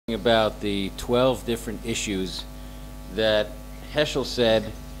about the 12 different issues that Heschel said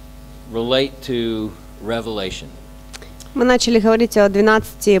relate to revelation. Мы начали говорить о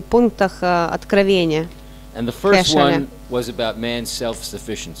 12 пунктах откровения. And the first one was about man's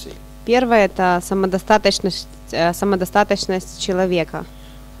self-sufficiency. Первое — это самодостаточность человека.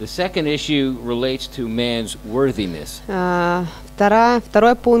 The second issue relates to man's worthiness.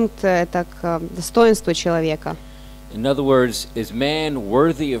 Второй пункт — это к достоинству человека. In other words, is man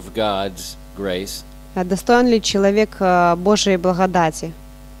worthy of God's grace? Достоин ли человек Божьей благодати?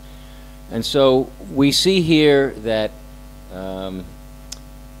 And so we see here that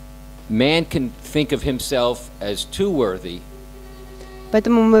man can think of himself as too worthy.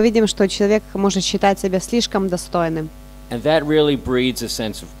 Поэтому мы видим, что человек может считать себя слишком достойным. And that really breeds a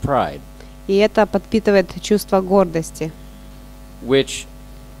sense of pride. И это подпитывает чувство гордости. Which,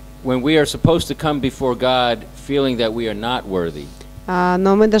 when we are supposed to come before God feeling that we are not worthy.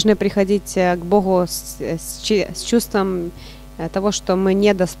 Но мы должны приходить к Богу с чувством того, что мы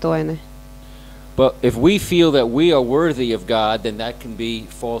недостойны. But if we feel that we are worthy of God, then that can be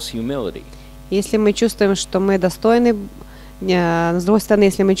false humility. Если мы чувствуем, что мы достойны, с другой стороны,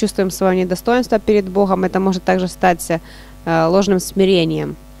 если мы чувствуем свое недостоинство перед Богом, это может также стать ложным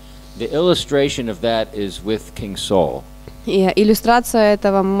смирением. The illustration of that is with King Saul. И иллюстрация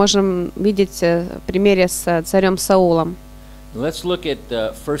этого мы можем видеть в примере с царем Саулом. Let's look at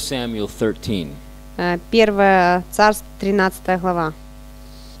 1 Samuel 13. Первое Царств, 13 глава.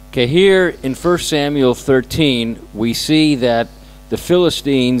 Okay, here in 1 Samuel 13, we see that the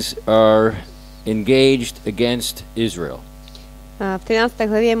Philistines are engaged against Israel. В 13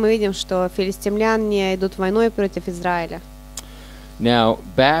 главе мы видим, что филистимляне идут войной против Израиля. Now,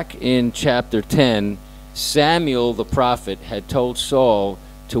 back in chapter 10, Samuel the prophet had told Saul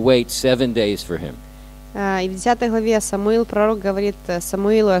to wait 7 days for him. И в 10 главе Самуил, пророк, говорит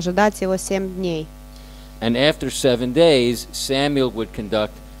Самуилу ожидать его 7 дней. And after 7 days, Samuel would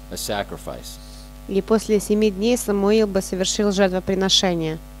conduct a sacrifice. И после 7 дней Самуил бы совершил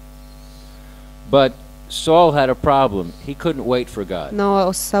жертвоприношение. But Saul had a problem. He couldn't wait for God. Но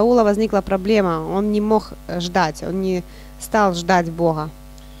у Саула возникла проблема. Он не мог ждать. Он не стал ждать Бога.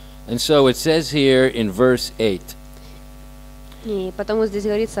 And so it says here in verse 8. И потому здесь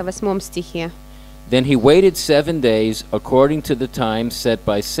говорится в 8 стихе. Then he waited 7 days according to the time set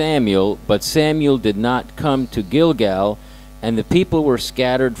by Samuel, but Samuel did not come to Gilgal, and the people were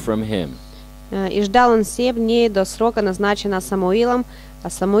scattered from him. И ждал он 7 дней до срока, назначенного Самуилом, а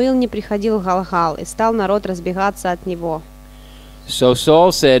Самуил не приходил в Галгал, и стал народ разбегаться от него. So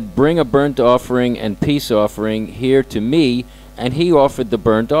Saul said, "Bring a burnt offering and peace offering here to me," and he offered the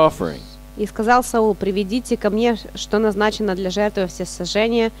burnt offering. И сказал Саул: «Приведите ко мне, что назначено для жертвы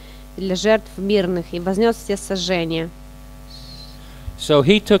всесожжения, и для жертв мирных», и вознес всесожжение. So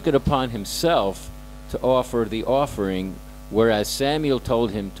he took it upon himself to offer the offering, whereas Samuel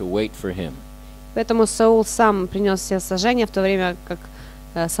told him to wait for him. Поэтому Саул сам принес всесожжение, в то время как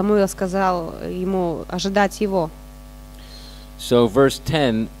Самуил сказал ему ожидать его. So verse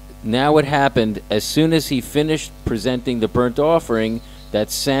 10, now it happened, as soon as he finished presenting the burnt offering,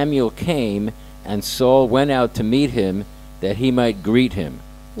 that Samuel came, and Saul went out to meet him, that he might greet him.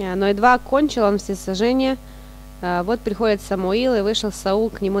 Но едва окончил он всесожжение, вот приходит Самуил, и вышел Саул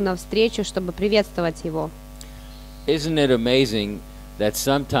к нему навстречу, чтобы приветствовать его. Isn't it amazing that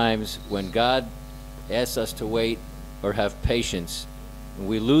sometimes when God asks us to wait or have patience,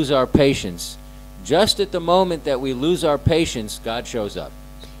 we lose our patience, just at the moment that we lose our patience, God shows up.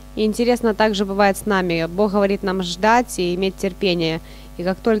 И интересно, также бывает с нами. Бог говорит нам ждать и иметь терпение. И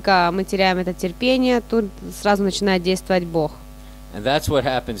как только мы теряем это терпение, тут сразу начинает действовать Бог. And that's what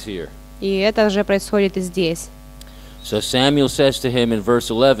happens here. И это же происходит и здесь. So Samuel says to him in verse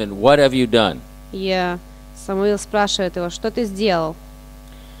 11, "What have you done?" И Самуил спрашивает его: «Что ты сделал?»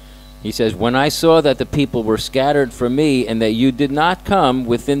 He says, "When I saw that the people were scattered from me, and that you did not come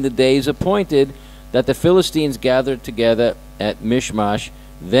within the days appointed, that the Philistines gathered together at Michmash,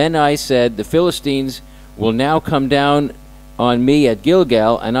 then I said, the Philistines will now come down on me at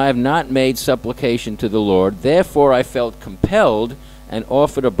Gilgal, and I have not made supplication to the Lord. Therefore I felt compelled and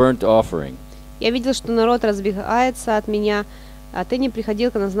offered a burnt offering." «Я видел, что народ разбегается от меня, а ты не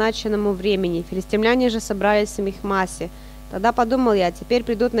приходил к назначенному времени. Филистимляне же собрались в Михмасе. Тогда подумал я: теперь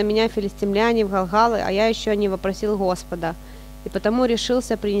придут на меня филистимляне в Галгал, а я еще не вопросил Господа, и потому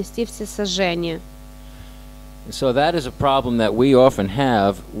решился принести всесожжение». So that is a problem that we often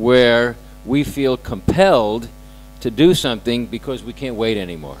have, where we feel compelled to do something because we can't wait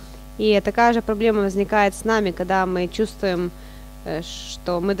anymore. И такая же проблема возникает с нами, когда мы чувствуем,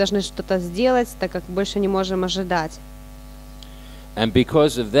 что мы должны что-то сделать, так как больше не можем ожидать. And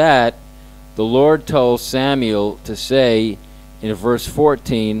because of that, the Lord told Samuel to say in verse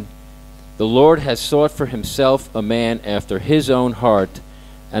 14, "The Lord has sought for himself a man after his own heart,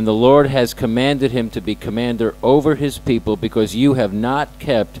 and the Lord has commanded him to be commander over his people, because you have not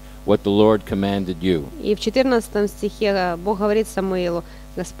kept what the Lord commanded you." И в 14 стихе Бог говорит Самуилу: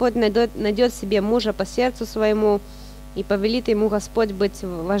 Господь найдет себе мужа по сердцу своему, и повелит ему Господь быть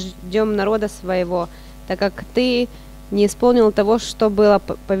вождем народа своего, так как ты не исполнил того, что было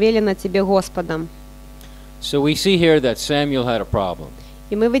повелено тебе Господом. So we see here that Samuel had a problem.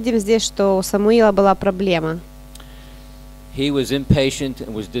 И мы видим здесь, что у Самуила была проблема. He was impatient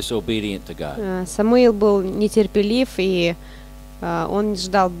and was disobedient to God. Самуил был нетерпелив, и он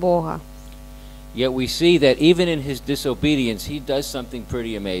ждал Бога. Yet we see that even in his disobedience, he does something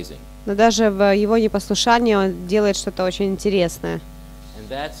pretty amazing. Но даже в его непослушании он делает что-то очень интересное. And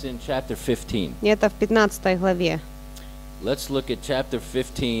that's in chapter 15. И это в 15 главе. Let's look at chapter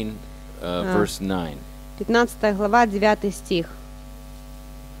 15, verse 9. 15 глава, 9 стих.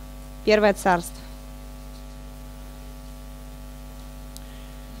 Первое царство.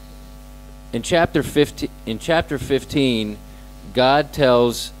 In chapter 15, God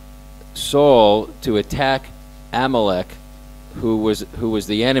tells Saul to attack Amalek, who was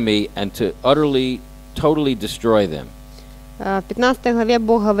the enemy, and to totally destroy them. В 15 главе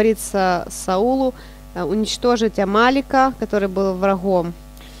Бог говорит Саулу уничтожить Амалика, который был врагом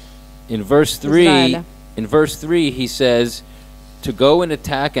Израиля. In verse 3, he says to go and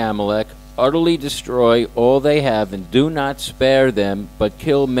attack Amalek, utterly destroy all they have, and do not spare them, but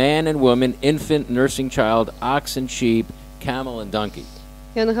kill man and woman, infant, nursing child, ox and sheep, camel and donkey.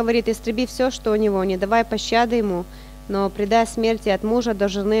 И он говорит: истреби все, что у него, не давай пощады ему, но предай смерти от мужа до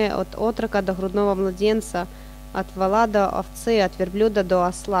жены, от отрока до грудного младенца, от вола до овцы, от верблюда до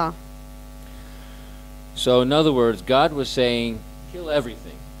осла. So in other words, God was saying, kill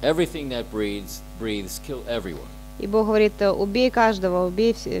everything. Everything that breathes, kill everyone. И Бог говорит: убей каждого,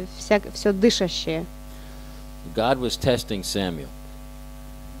 убей все дышащее. God was testing Samuel.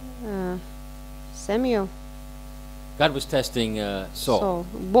 Самуил? God was testing Saul.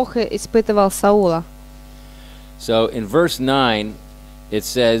 Бог испытывал Саула. So in verse 9, it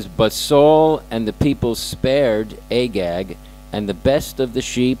says, "But Saul and the people spared Agag, and the best of the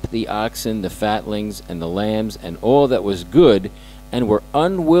sheep, the oxen, the fatlings, and the lambs, and all that was good, and were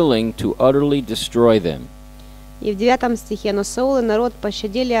unwilling to utterly destroy them." И в 9 стихе: «Но Саул и народ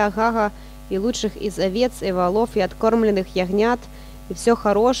пощадили Агага и лучших из овец и волов, и откормленных ягнят, и все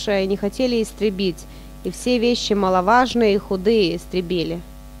хорошее, и не хотели истребить, и все вещи маловажные и худые истребили».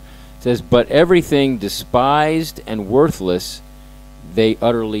 It says, "But everything despised and worthless they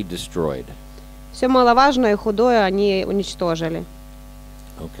utterly destroyed." Все маловажное и худое они уничтожили.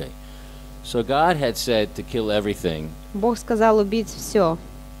 Okay. So God had said to kill everything, Бог сказал убить все,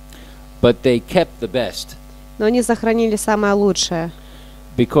 but they kept the best. но они сохранили самое лучшее.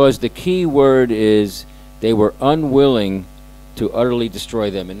 Because the key word is they were unwilling to utterly destroy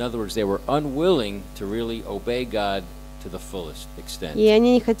them. In other words, they were unwilling to really obey God to the fullest extent. И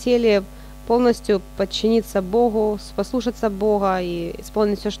они не хотели полностью подчиниться Богу, послушаться Бога и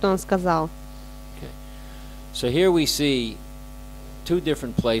исполнить все, что Он сказал. Okay. So here we see two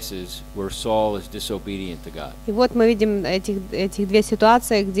different places where Saul is disobedient to God. И вот мы видим этих две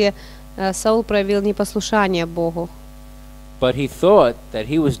ситуации, где Саул проявил непослушание Богу. But he thought that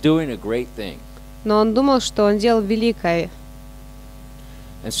he was doing a great thing. Но он думал, что он делал великое.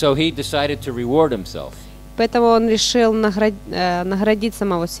 And so he decided to reward himself. Поэтому он решил наградить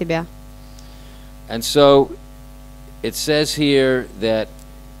самого себя. And so it says here that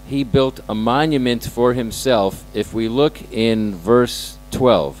he built a monument for himself. If we look in verse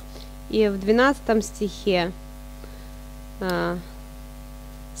 12. И в 12 стихе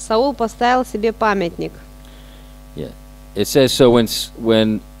Саул поставил себе памятник. Yeah. It says, so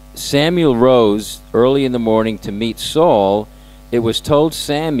when Samuel rose early in the morning to meet Saul, it was told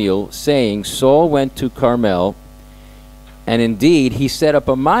Samuel, saying, Saul went to Carmel, and indeed he set up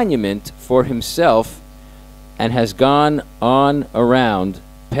a monument for himself, and has gone on around,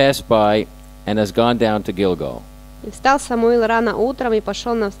 passed by, and has gone down to Gilgal. И встал Самуил рано утром и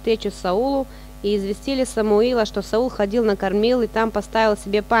пошел навстречу Саулу, и известили Самуила, что Саул ходил на Кармил и там поставил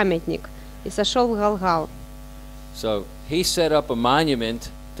себе памятник, и сошел в Галгал. So he set up a monument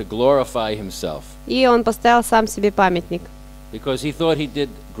to glorify himself. И он поставил сам себе памятник, Because he thought he did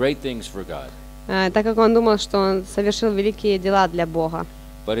great things for God. так как он думал, что он совершил великие дела для Бога.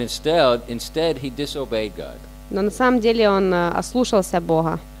 But instead he disobeyed God. Но на самом деле он ослушался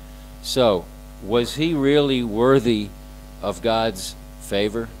Бога. So, was he really worthy of God's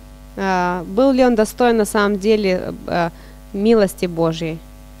favor? Был ли он достоин на самом деле милости Божьей.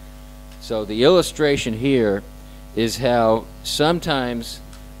 So the illustration here is how sometimes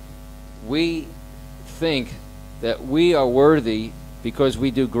we think that we are worthy because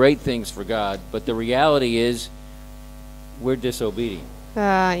we do great things for God, but the reality is we're disobedient.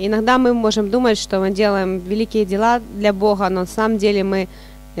 Иногда мы можем думать, что мы делаем великие дела для Бога, но на самом деле мы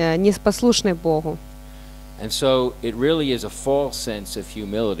неспослушны Богу. And so it really is a false sense of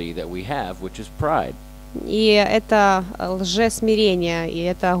humility that we have, which is pride. И это лжесмирение, и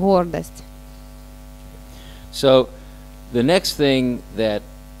это гордость. So the next thing that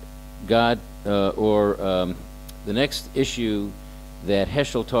God, the next issue that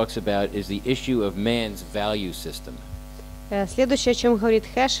Heschel talks about is the issue of man's value system. Следующее, о чем говорит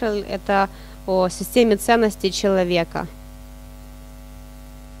Хэшел, это о системе ценностей человека.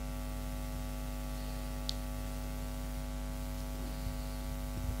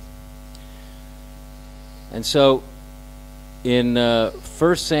 And so in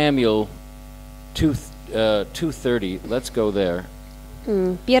 1 Samuel 2:30, let's go there.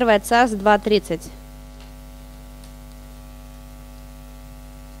 1 Царств 2:30.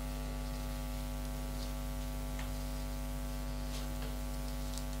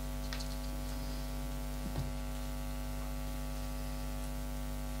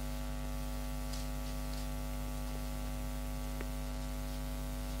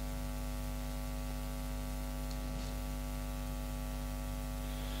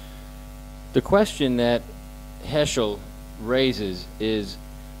 The question that Heschel raises is,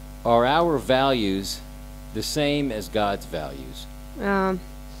 are our values the same as God's values?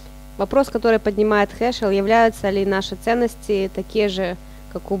 Вопрос, который поднимает Хэшел, являются ли наши ценности такие же,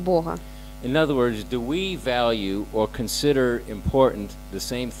 как у Бога? In other words, do we value or consider important the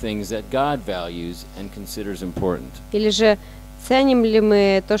same things that God values and considers important? Или же ценим ли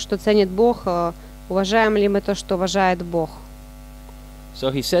мы то, что ценит Бог, уважаем ли мы то, что уважает Бог? So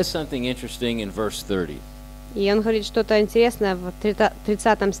he says something interesting in verse 30. И он говорит что-то интересное в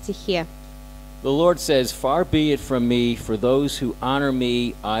 30 стихе. The Lord says, "Far be it from me, for those who honor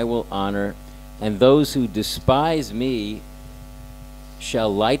me I will honor, and those who despise me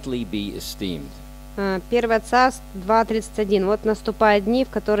shall lightly be esteemed." 1 Царств 2:31. Вот наступают дни, в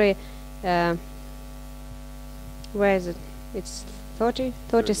которые where is it? It's 30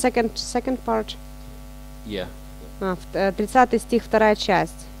 second part. Yeah. 30 стих, 2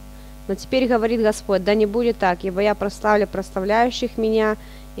 часть. Но теперь говорит Господь: да не будет так, ибо я прославлю прославляющих меня,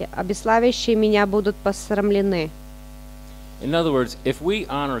 и обеславящие меня будут посрамлены. In other words, if we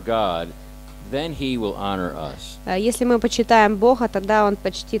honor God, then He will honor us. Если мы почитаем Бога, тогда Он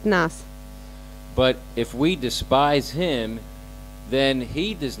почтит нас. But if we despise Him, then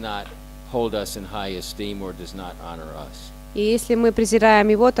He does not hold us in high esteem or does not honor us. И если мы презираем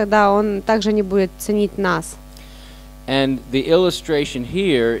Его, тогда Он также не будет ценить нас. And the illustration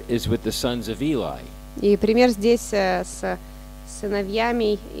here is with the sons of Eli. И пример здесь с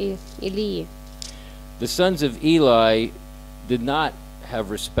сыновьями Илии. The sons of Eli did not have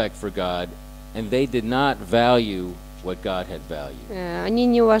respect for God, and they did not value what God had valued. Они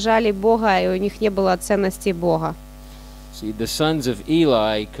не уважали Бога, и у них не было ценностей Бога. See, the sons of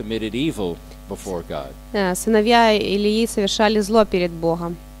Eli committed evil before God. Сыновья Илии совершали зло перед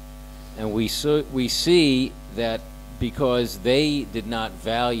Богом. And we see that because they did not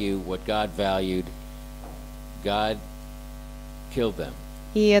value what God valued, God killed them.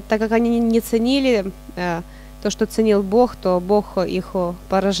 И так как они не ценили то, что ценил Бог, то Бог их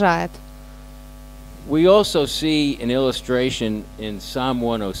поражает. We also see an illustration in Psalm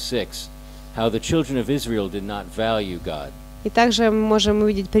 106 how the children of Israel did not value God. И также мы можем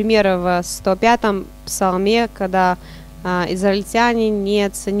увидеть примеры в 105-м псалме, когда израильтяне не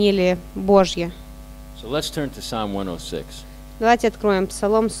ценили Божье. So let's turn to Psalm 106. Давайте откроем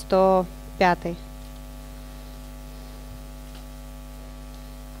Псалом 105.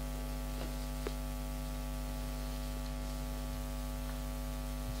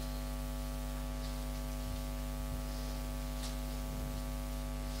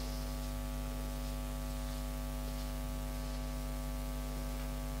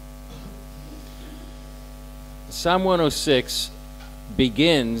 Psalm 106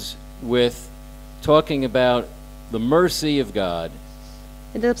 begins with talking about the mercy of God.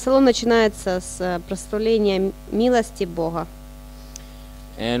 Этот псалом начинается с прославления милости Бога.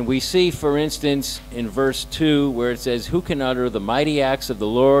 And we see, for instance, in verse 2 where it says, "Who can utter the mighty acts of the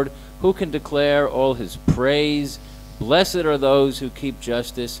Lord? Who can declare all His praise? Blessed are those who keep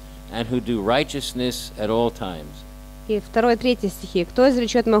justice and who do righteousness at all times." И 2-3 стихи. «Кто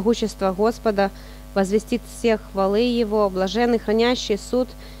изречет могущество Господа, возвестит всех хвалы Его, блаженны хранящие суд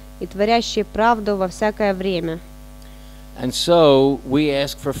и творящие правду во всякое время». And so we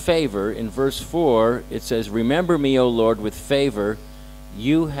ask for favor. In verse 4, it says, "Remember me, O Lord, with favor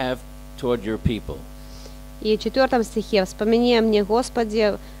you have toward your people." И в 4 стихе: «Вспомини о мне,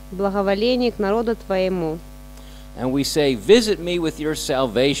 Господи, в благоволении к народу Твоему». And we say, "Visit me with your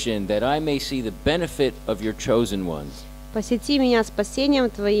salvation, that I may see the benefit of your chosen ones." «Посети меня спасением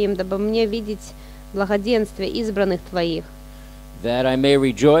Твоим, дабы мне видеть благоденствие избранных Твоих». That I may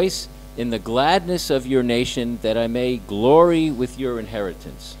rejoice in the gladness of your nation, that I may glory with your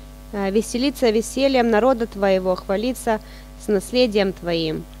inheritance. «Веселиться весельем народа Твоего, хвалиться с наследием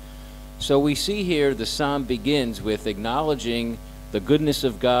Твоим». So we see here the psalm begins with acknowledging the goodness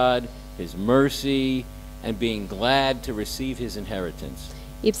of God, His mercy, and being glad to receive His inheritance.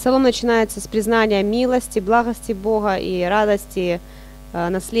 И псалом начинается с признания милости, благости Бога и радости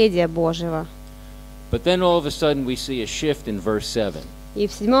наследия Божьего. But then all of a sudden we see a shift in verse 7. И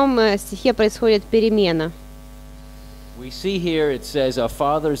в 7 стихе происходит перемена. We see here it says, "Our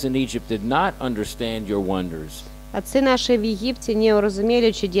fathers in Egypt did not understand your wonders, «Отцы наши в Египте не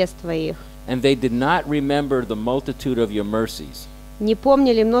уразумели чудес Твоих, and they did not remember the multitude of your mercies, не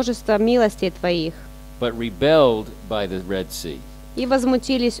помнили множество милостей Твоих, but rebelled by the Red Sea." и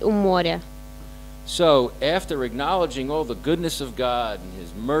возмутились у моря». So, after acknowledging all the goodness of God and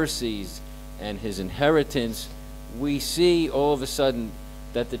His mercies and His inheritance, we see all of a sudden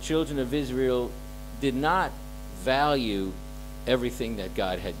that the children of Israel did not value everything that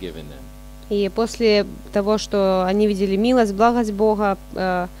God had given them. И после того, что они видели милость, благость Бога,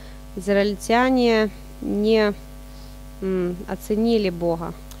 израильтяне не оценили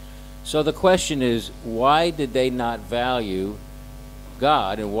Бога. So the question is, why did they not value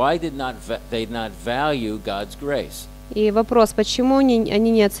God, and why did they not value God's grace? И вопрос, почему они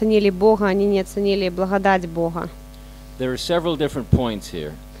не оценили Бога, они не оценили благодать Бога? There are several different points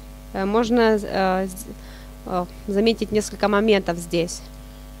here. Можно заметить несколько моментов здесь.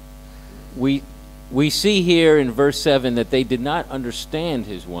 We see here in verse 7 that they did not understand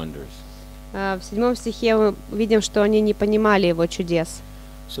His wonders. В 7 стихе мы видим, что они не понимали Его чудес.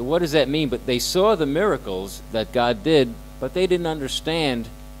 So what does that mean? But they saw the miracles that God did, but they didn't understand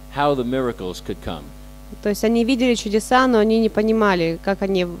how the miracles could come. То есть они видели чудеса, но они не понимали, как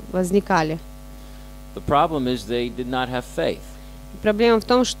они возникали. The problem is they did not have faith. Проблема в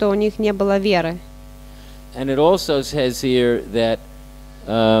том, что у них не было веры. And it also says here that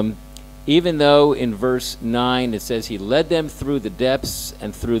even though in verse 9 it says He led them through the depths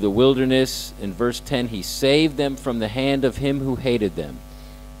and through the wilderness, in verse 10 He saved them from the hand of him who hated them.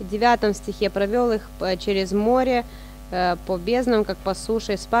 В 9 стихе провел их через море, по безднам, как по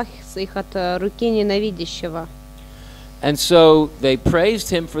суше, спас их от руки ненавидящего. And so they praised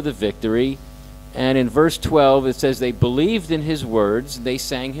Him for the victory, and in verse 12 it says they believed in His words, they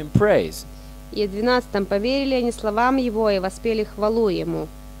sang Him praise. И в 12 поверили они словам Его и воспели хвалу Ему.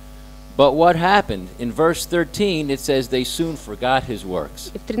 But what happened? In verse 13 it says they soon forgot His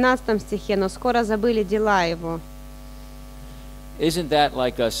works. И в 13 стихе, но скоро забыли дела Его. Isn't that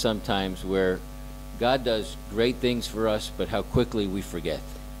like us sometimes, where God does great things for us, but how quickly we forget?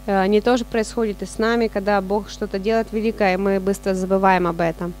 Не тоже происходит и с нами, когда Бог что-то делает великое, и мы быстро забываем об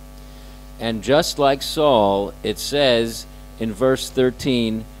этом. And just like Saul, it says in verse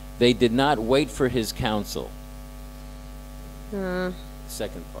 13, they did not wait for his counsel.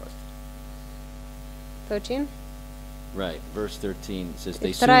 Second part. 13? Right, verse 13 says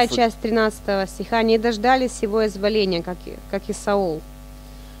they soon Вторая часть 13 стиха. «Не дождались Его изволения, как и Саул».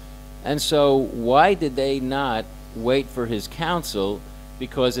 And so why did they not wait for his counsel?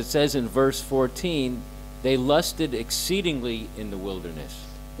 Because it says in verse 14, they lusted exceedingly in the wilderness.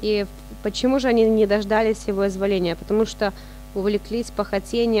 И почему же они не дождались Его изволения? Потому что увлеклись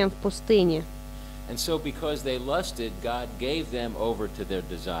похотением в пустыне. And so because they lusted, God gave them over to their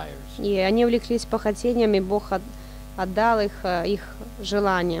desires. И они увлеклись похотением, и Бог отдал их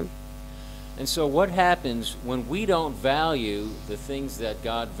желаниям. And so what happens when we don't value the things that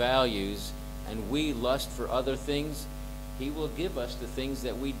God values and we lust for other things? He will give us the things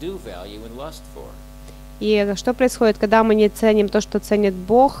that we do value and lust for. И что происходит, когда мы не ценим то, что ценит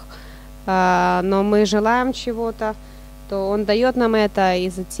Бог, но мы желаем чего-то, то Он дает нам это, и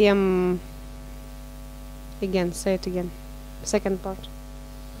затем... Again, say it again. Second part.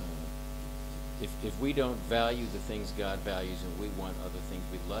 If we don't value the things God values and we want other things,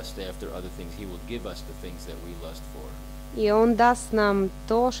 we lust after other things, He will give us the things that we lust for. И Он даст нам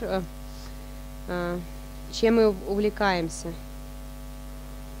то, чем мы увлекаемся.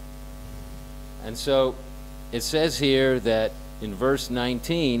 And so it says here that in verse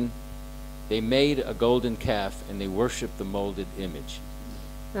 19, they made a golden calf and they worshiped the molded image.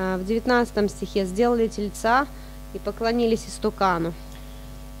 В 19 стихе: «Сделали тельца и поклонились истукану.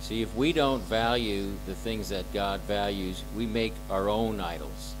 See, if we don't value the things that God values, we make our own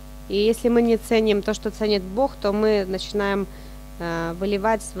idols. И если мы не ценим то, что ценит Бог, то мы начинаем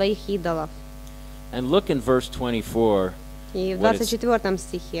выливать своих идолов. And look in verse 24. И в What it's- 24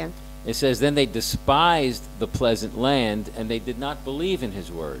 стихе It says, Then they despised the pleasant land, and they did not believe in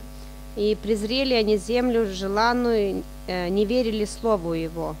his word. «И презрели они землю желанную, не верили слову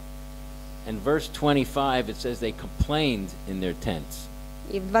его». And verse 25, it says they complained in their tents.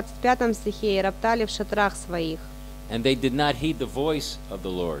 И в 25 стихе «И роптали в шатрах своих». And they did not heed the voice of the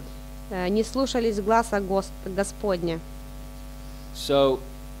Lord. Не слушались гласа Господня. So,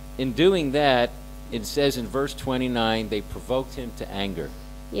 in doing that, it says in verse 29, they provoked him to anger.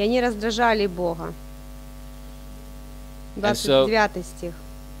 И они раздражали Бога. 29 стих.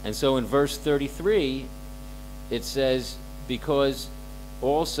 And so in verse 33, it says, because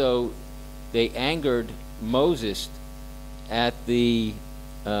also they angered Moses at the,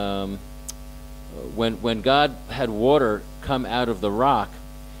 when God had water come out of the rock,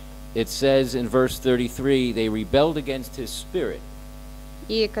 it says in verse 33, they rebelled against his spirit.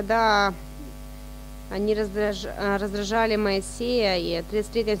 И когда они раздражали Моисея, и в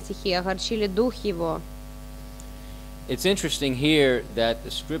 33 стихе огорчили дух его. It's interesting here that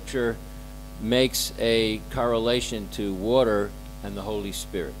the scripture makes a correlation to water and the Holy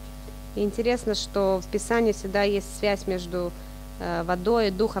Spirit. И интересно, что в Писании всегда есть связь между водой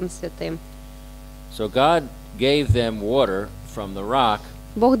и Духом Святым. So God gave them water from the rock,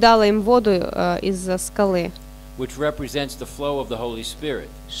 Бог дал им воду из скалы, which represents the flow of the Holy Spirit.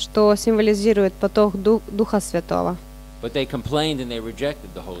 что символизирует поток Духа Святого. But they complained and they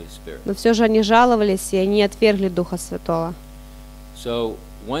rejected the Holy Spirit. Но все же они жаловались, и они отвергли Духа Святого. So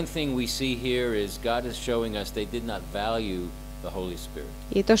one thing we see here is God is showing us they did not value the Holy Spirit.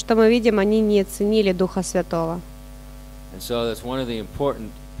 И то, что мы видим, они не ценили Духа Святого. And so that's one of the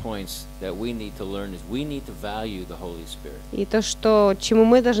important points that we need to learn is we need to value the Holy Spirit. И то, что, чему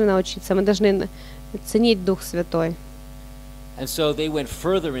мы должны научиться, мы должны ценить Дух Святой. And so they went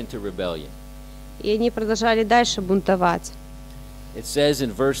further into rebellion. И они продолжали дальше бунтовать. It says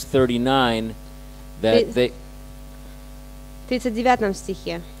in verse 39 that they, В 39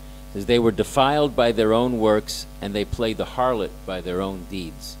 стихе. as they were defiled by their own works and they played the harlot by their own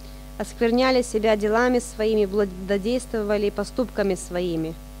deeds. Оскверняли себя делами своими, блудодействовали поступками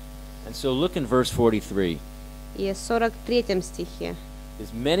своими. And so look in verse 43. И в 43 стихе.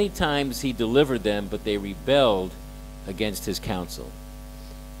 As many times he delivered them, but they rebelled against his counsel.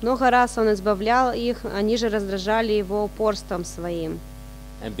 Много раз он избавлял их, они же раздражали его упорством своим.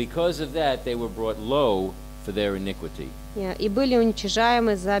 And because of that, they were brought low for their iniquity. И были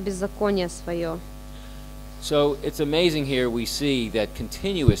уничижаемы за беззаконие свое. So it's amazing here we see that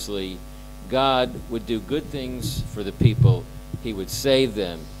continuously God would do good things for the people. He would save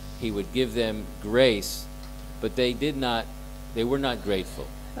them. He would give them grace, but they were not grateful.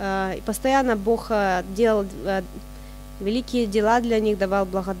 И постоянно Бог делал великие дела для них, давал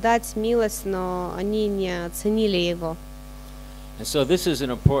благодать, милость, но они не ценили его. And so this is an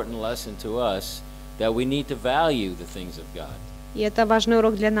important lesson to us that we need to value the things of God. И это важный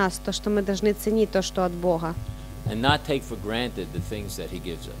урок для нас, то, что мы должны ценить то, что от Бога. And not take for granted the things that he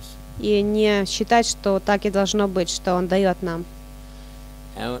gives us. И не считать, что так и должно быть, что Он дает нам.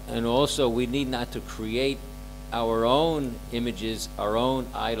 And also we need not to create our own images, our own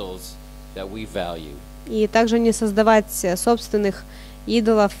idols that we value. И также не создавать собственных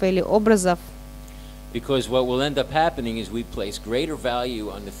идолов или образов. Because what will end up happening is we place greater value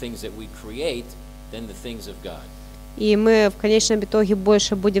on the things that we create than the things of God. И мы в конечном итоге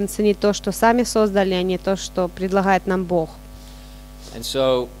больше будем ценить то, что сами создали, а не то, что предлагает нам Бог. And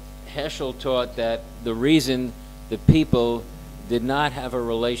so Heschel taught that the reason the people did not have a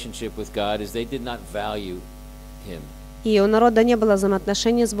relationship with God is they did not value Him. И у народа не было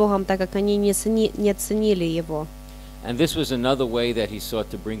взаимоотношений с Богом, так как они не ценили Его. And this was another way that he sought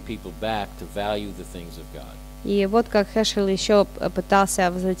to bring people back to value the things of God. И вот как Хешел еще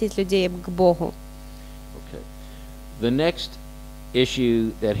пытался возвратить людей к Богу. Okay. The next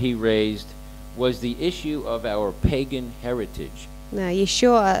issue that he raised was the issue of our pagan heritage.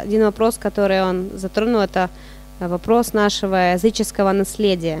 Еще один вопрос, который он затронул, это вопрос нашего языческого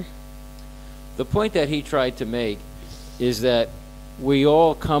наследия. The point that he tried to make is that we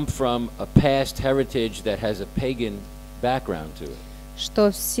all come from a past heritage that has a pagan background to it.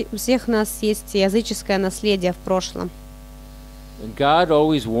 Что у всех нас есть языческое наследие в прошлом. And God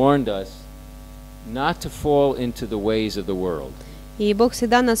always warned us not to fall into the ways of the world. И Бог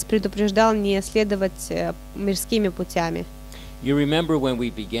всегда нас предупреждал не следовать мирскими путями. You remember when we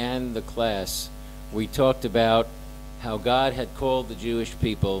began the class, we talked about how God had called the Jewish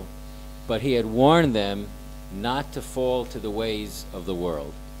people, but he had warned them not to fall to the ways of the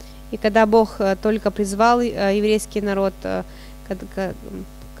world. И когда Бог только призвал еврейский народ,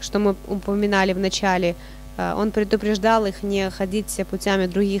 что мы упоминали в начале, Он предупреждал их не ходить путями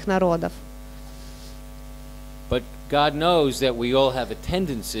других народов. But God knows that we all have a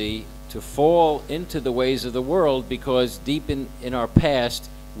tendency to fall into the ways of the world because deep in our past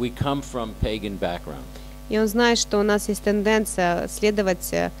we come from pagan background. И Он знает, что у нас есть тенденция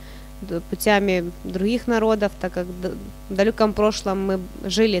следовать путями других народов, так как в далеком прошлом мы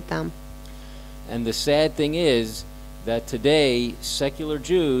жили там. And the sad thing is that today secular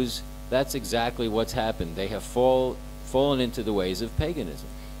Jews, that's exactly what's happened. They have fallen into the ways of paganism.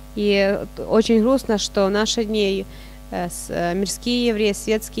 И очень грустно, что в наши дни мирские евреи,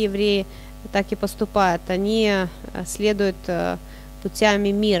 светские евреи так и поступают. Они следуют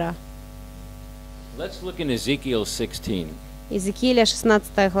путями мира. Let's look in Ezekiel 16. Иезекииля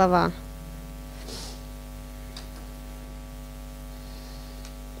 16 глава.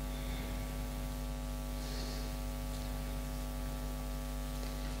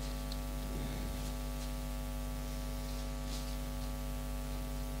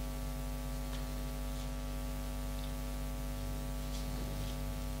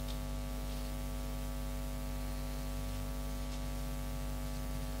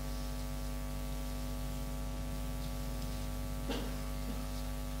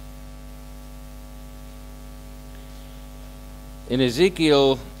 In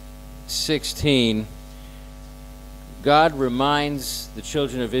Ezekiel 16, God reminds the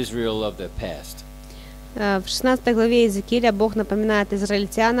children of Israel of their past. В 16 главе Иезекииля Бог напоминает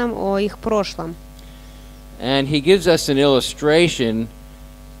израильтянам о их прошлом. And he gives us an illustration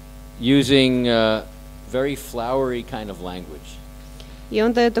using very flowery kind of language. И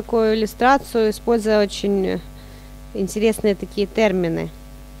он дает такую иллюстрацию, используя очень интересные такие термины.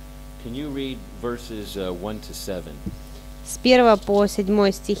 Can you read verses 1 to 7? С 1 по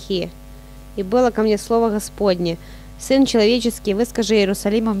 7 стихи. «И было ко мне слово Господне: Сын человеческий, выскажи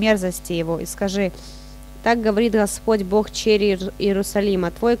Иерусалиму мерзости его, и скажи: так говорит Господь, Бог черри Иерусалима,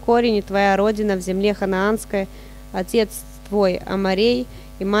 твой корень и твоя родина в земле ханаанской, отец твой Аморей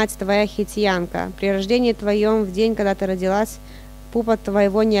и мать твоя хитьянка. При рождении твоем, в день, когда ты родилась, пупа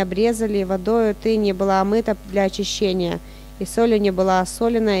твоего не обрезали, водою ты не была омыта для очищения, и солью не была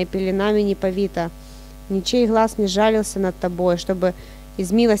осолена, и пеленами не повита. Ничей глаз не жалился над тобой, чтобы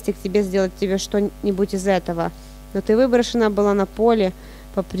из милости к тебе сделать тебе что-нибудь из этого. Но ты выброшена была на поле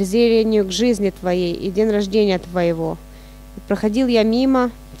по презрению к жизни твоей и день рождения твоего. И проходил я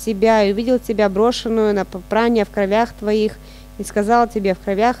мимо тебя и увидел тебя брошенную на попрание в кровях твоих, и сказал тебе: в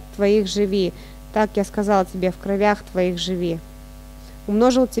кровях твоих живи. Так я сказал тебе: в кровях твоих живи.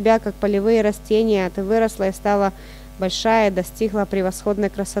 Умножил тебя, как полевые растения, ты выросла и стала большая, и достигла превосходной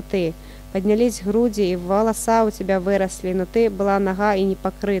красоты. Поднялись груди, и волоса у тебя выросли, но ты была нага и не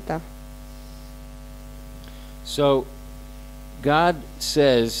покрыта». So God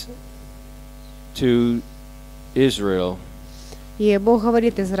says to Israel, И Бог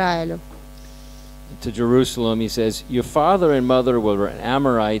говорит Израилю, to Jerusalem, he says, your father and mother were an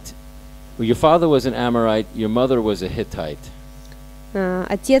Amorite. Well, your father was an Amorite, your mother was a Hittite.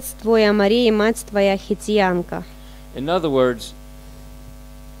 «Отец твой Аморей, и мать твоя хитьянка». In other words,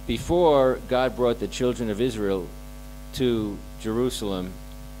 before God brought the children of Israel to Jerusalem,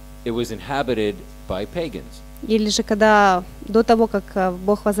 it was inhabited by pagans. Или же когда, до того, как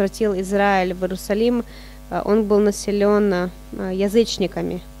Бог возвратил Израиль в Иерусалим, он был населен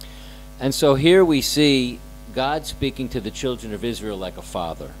язычниками. And so here we see God speaking to the children of Israel like a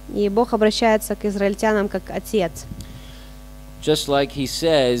father. И Бог обращается к израильтянам как отец. Just like he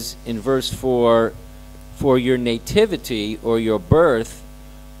says in verse 4, for your nativity or your birth,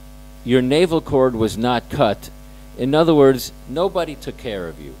 your navel cord was not cut. In other words, nobody took care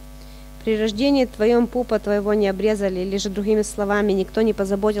of you. При рождении твоем пупа твоего не обрезали, или же другими словами, никто не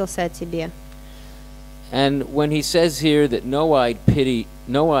позаботился о тебе. And when he says here that no eye pitied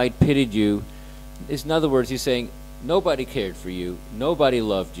you, in other words, he's saying nobody cared for you, nobody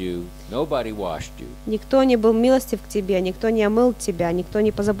loved you, nobody washed you. Никто не был милостив к тебе, никто не омыл тебя, никто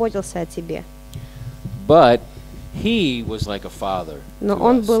не позаботился о тебе. But he was like a father. Но to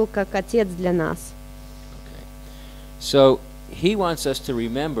он us. был как отец для нас. Okay. So he wants us to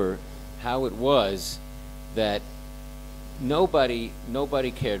remember how it was that nobody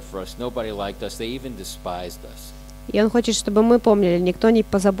cared for us, nobody liked us, they even despised us. И он хочет, чтобы мы помнили, никто не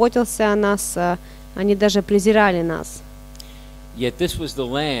позаботился о нас, они даже презирали нас. Yet this was the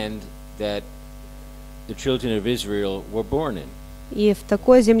land that the children of Israel were born in. И в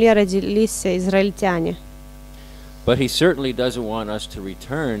такой земле родились израильтяне. But he certainly doesn't want us to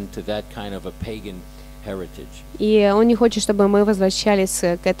return to that kind of a pagan heritage. И Он не хочет, чтобы мы возвращались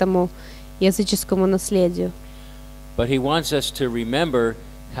к этому языческому наследию. But he wants us to remember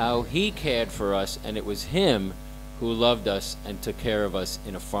how he cared for us, and it was him who loved us and took care of us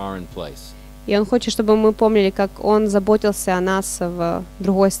in a foreign place. И Он хочет, чтобы мы помнили, как Он заботился о нас в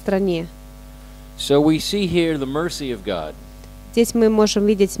другой стране. So we see here the mercy of God Здесь мы можем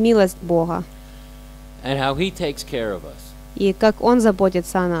видеть милость Бога and how he takes care of us. и как Он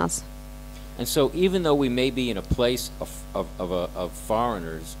заботится о нас. And so even though we may be in a place of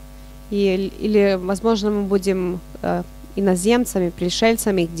foreigners, Или, возможно, мы будем иноземцами,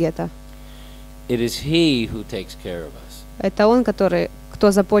 пришельцами где-то. it is he who takes care of us. Это Он,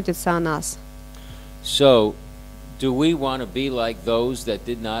 кто заботится о нас. So, do we want to be like those that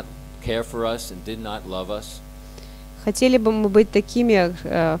did not care for us and did not love us? Хотели бы мы быть такими,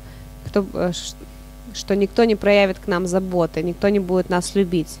 что никто не проявит к нам заботы, никто не будет нас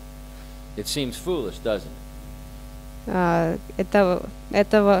любить. It seems foolish, doesn't it?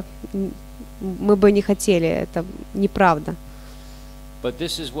 Этого мы бы не хотели, это неправда. But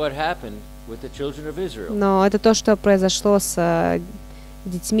this is what happened with the children of Israel. Но это то, что произошло с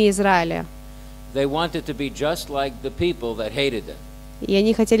детьми Израиля. They wanted to be just like the people that hated them. И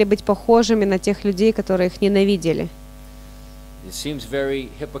они хотели быть похожими на тех людей, которые их ненавидели. It seems very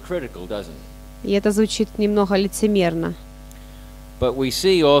hypocritical, doesn't it? И это звучит немного лицемерно. But we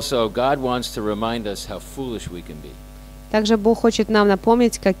see also God wants to remind us how foolish we can be. Также Бог хочет нам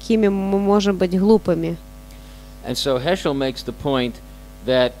напомнить, какими мы можем быть глупыми. And so Heschel makes the point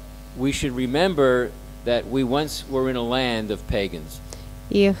that we should remember that we once were in a land of pagans.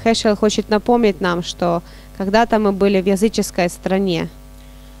 И Хэшел хочет напомнить нам, что когда-то мы были в языческой стране.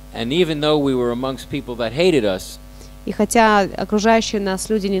 And even though we were amongst people that hated us, И хотя окружающие нас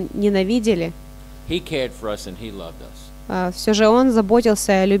люди ненавидели, he cared for us and he loved us. все же Он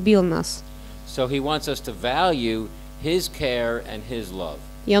заботился и любил нас. So he wants us to value his care and his love.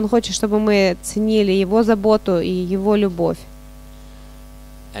 И Он хочет, чтобы мы ценили Его заботу и Его любовь.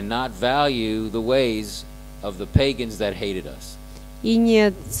 And not value the ways of the pagans that hated us. И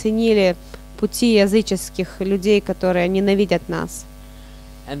не ценили пути языческих людей, которые ненавидят нас.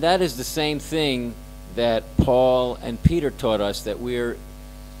 And that is the same thing that Paul and Peter taught us, that we're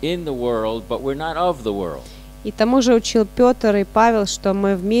in the world, but we're not of the world. И тому же учил Петр и Павел, что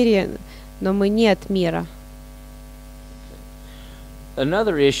мы в мире, но мы не от мира.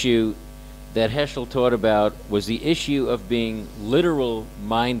 Another issue that Heschel taught about was the issue of being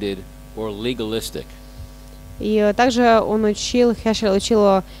literal-minded or legalistic. И также он учил, Хэшел учил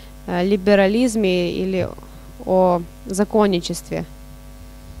о либерализме или о законничестве.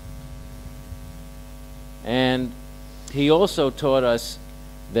 And he also taught us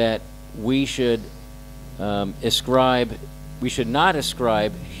that we should not ascribe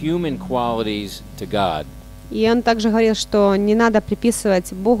human qualities to God. И он также говорил, что не надо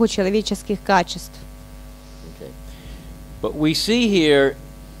приписывать Богу человеческих качеств. Okay. But we see here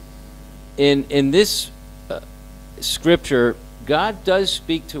in this scripture, God does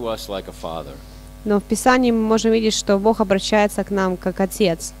speak to us like a father. Но в Писании мы можем видеть, что Бог обращается к нам как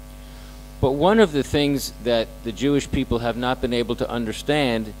Отец. But one of the things that the Jewish people have not been able to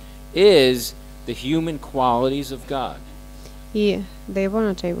understand is the human qualities of God. И They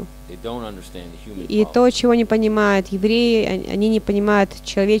don't understand the human И qualities. то, чего не понимают евреи, они не понимают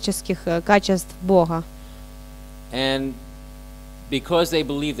человеческих качеств Бога. And because they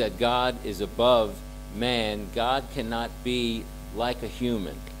believe that God is above man, God cannot be like a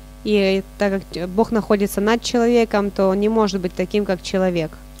human. И так как Бог находится над человеком, то он не может быть таким, как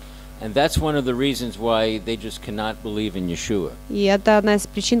человек. And that's one of the reasons why they just cannot believe in Yeshua. И это одна из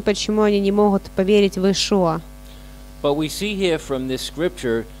причин, почему они не могут поверить в Иешуа. But we see here from this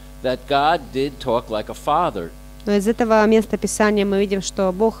scripture that God did talk like a father. Но из этого места Писания мы видим,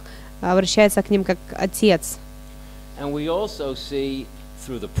 что Бог обращается к ним как Отец. And we also see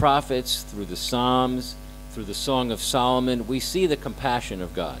through the prophets, through the Psalms, through the Song of Solomon, we see the compassion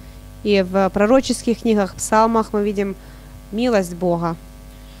of God. И в пророческих книгах, псалмах мы видим милость Бога.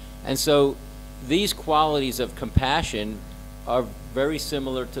 And so these qualities of compassion are very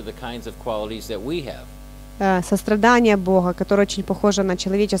similar to the kinds of qualities that we have. Сострадание Бога, которое очень похоже на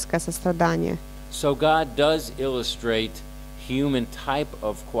человеческое сострадание. So God does illustrate human type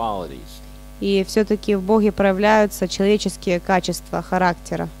of qualities. И все-таки в Боге проявляются человеческие качества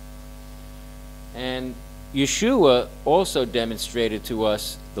характера. And Yeshua also demonstrated to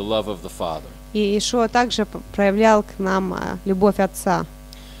us the love of the Father. И Иешуа также проявлял к нам любовь Отца.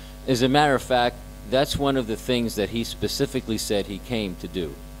 As a matter of fact, that's one of the things that he specifically said he came to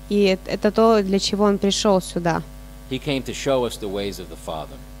do. И это то, для чего Он пришел сюда. He came to show us the ways of the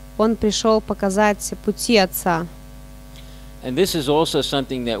Father. Он пришел показать пути Отца. And this is also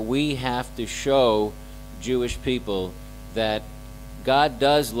something that we have to show Jewish people, that God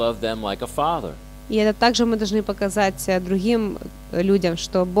does love them like a father. И это также мы должны показать другим людям,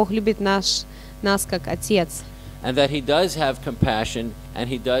 что Бог любит нас как Отец. And that He does have compassion and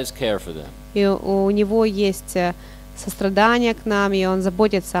He does care for them. И у Него есть сострадание к нам, и Он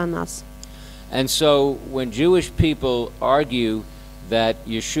заботится о нас. And so when Jewish people argue that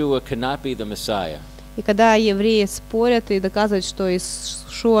Yeshua cannot be the Messiah, И когда евреи спорят и доказывают, что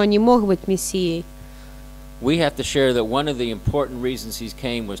Иешуа не мог быть Мессией, we have to share that one of the important reasons He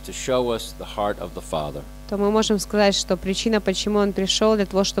came was to show us the heart of the Father. то мы можем сказать, что причина, почему Он пришел, для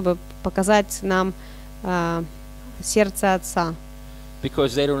того, чтобы показать нам сердце Отца.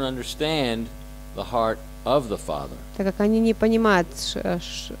 Because they don't understand the heart of the Father. Так как они не понимают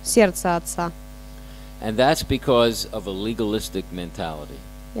сердце Отца. And that's because of a legalistic mentality.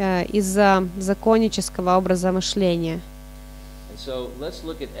 Из-за законнического образа мышления. And so let's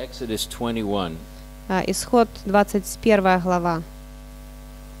look at Exodus 21. Исход 21 глава.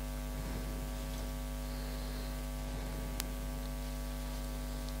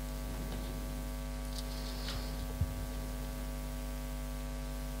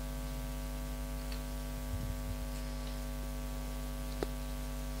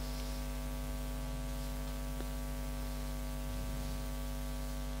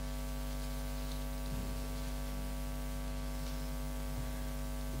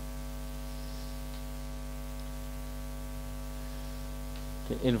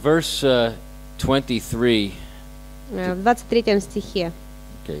 In verse 23, В 23 стихе.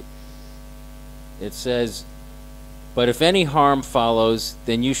 okay, it says, "But if any harm follows,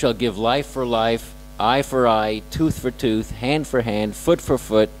 then you shall give life for life, eye for eye, tooth for tooth, hand for hand, foot for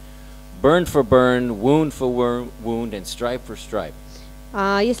foot, burn for burn, wound for wound, and stripe for stripe."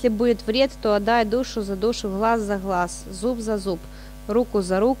 Если будет вред, то отдай душу за душу, глаз за глаз, зуб за зуб, руку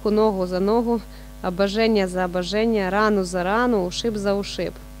за руку, ногу за ногу, обожение за обожение, рану за рану, ушиб за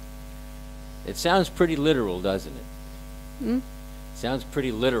ушиб. It sounds pretty literal, doesn't it? Sounds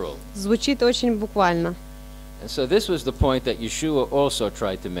pretty literal. Звучит очень буквально. And so this was the point that Yeshua also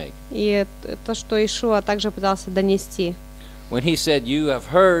tried to make. И то, что Иешуа также пытался донести. When he said, "You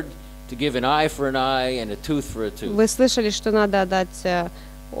have heard to give an eye for an eye and a tooth for a tooth." Вы слышали, что надо отдать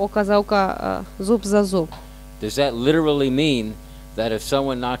око за око, зуб за зуб. Does that literally mean that if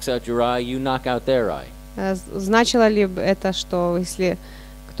someone knocks out your eye, you knock out their eye? Значило ли это, что если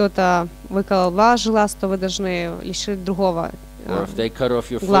кто-то выколол ваш глаз, то вы должны лишить другого Or if they cut off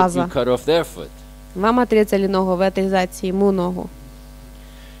your foot, глаза? you cut off their foot. Вам отрезали ногу, вы отрезаете ему ногу.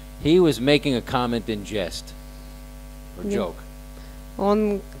 He was making a comment in jest or Yeah. joke.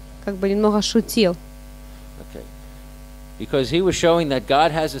 Он как бы немного шутил. Okay. Because he was showing that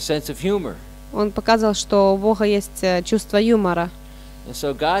God has a sense of humor. Он показывал, что у Бога есть чувство юмора. And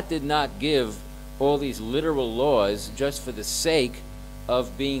so God did not give all these literal laws just for the sake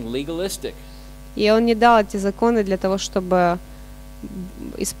of being legalistic. И Он не дал эти законы для того, чтобы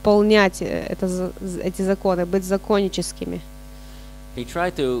исполнять эти законы, быть законническими. He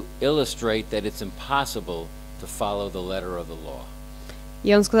tried to illustrate that it's impossible to follow the letter of the law.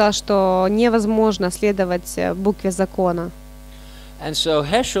 И Он сказал, что невозможно следовать букве закона. And so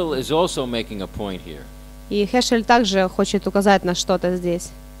Heschel is also making a point here. И Хешель также хочет указать на что-то здесь.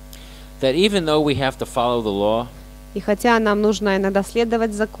 That even though we have to follow the law, И хотя нам нужно иногда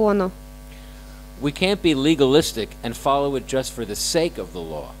следовать закону, we can't be legalistic and follow it just for the sake of the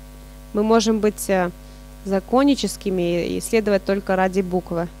law. мы можем быть законническими и следовать только ради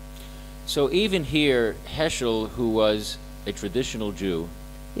буквы. So even here, Heschel, who was a traditional Jew,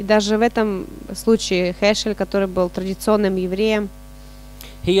 И даже в этом случае Хешель, который был традиционным евреем,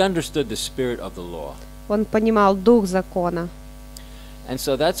 he understood the spirit of the law. он понимал дух закона. And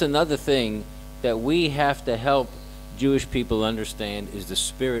so that's another thing that we have to help Jewish people understand is the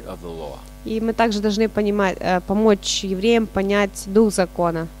spirit of the law. И мы также должны помочь евреям понять дух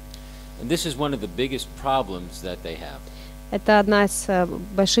закона. And this is one of the biggest problems that they have. Это одна из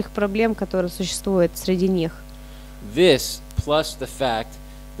больших проблем, которые существуют среди них. This plus the fact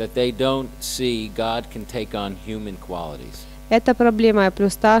that they don't see God can take on human qualities. Это проблема,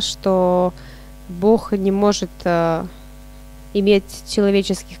 плюс та, что Бог не может иметь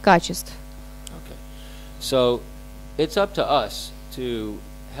человеческих качеств. Okay. So it's up to us to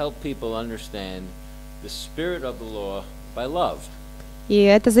help people understand the spirit of the law by love. И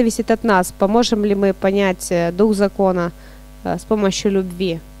это зависит от нас, поможем ли мы понять дух закона с помощью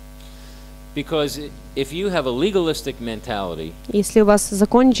любви. Because if you have a legalistic mentality, Если у вас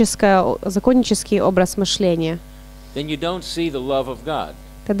законнический образ мышления, then you don't see the love of God.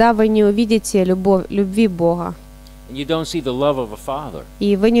 тогда вы не увидите любви Бога. And you don't see the love of a father.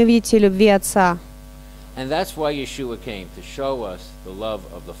 И вы не увидите любви Отца. And that's why Yeshua came, to show us the love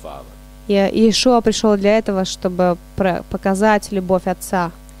of the Father. И Иешуа пришел для этого, чтобы показать любовь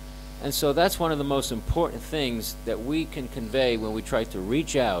Отца. And so that's one of the most important things that we can convey when we try to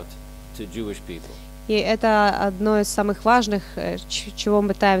reach out to Jewish people. И это одно из самых важных, чего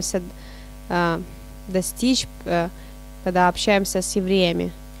мы пытаемся достичь, когда общаемся с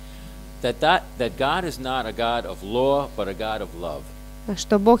евреями. That God is not a God of law, but a God of love.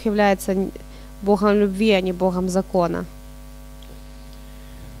 Что Бог является Богом любви, а не Богом закона.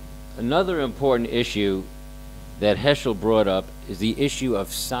 Another important issue that Heschel brought up is the issue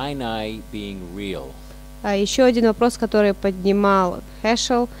of Sinai being real. Еще один вопрос, который поднимал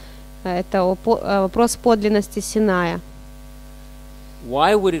Хэшел, это вопрос подлинности Синая.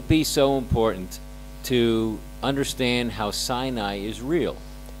 Why would it be so important to understand how Sinai is real?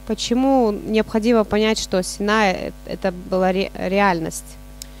 Почему необходимо понять, что Синай это была реальность?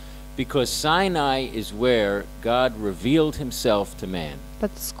 Because Sinai is where God revealed himself to man.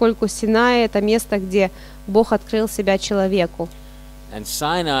 Поскольку Синай это место, где Бог открыл себя человеку. And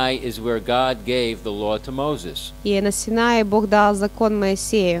Sinai is where God gave the law to Moses. И на Синае Бог дал закон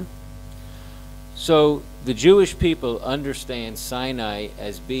Моисею. So the Jewish people understand Sinai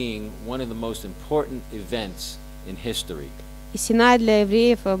as being one of the most important events in history. И Синай для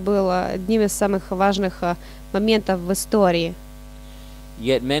евреев был одним из самых важных моментов в истории.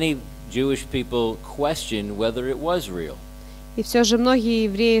 Yet many Jewish people question whether it was real. И все же многие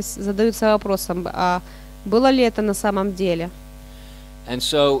евреи задаются вопросом, а было ли это на самом деле? And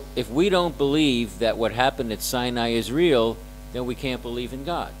so if we don't believe that what happened at Sinai is real, then we can't believe in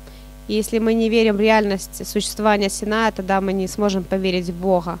God. И если мы не верим в реальность существования Синая, тогда мы не сможем поверить в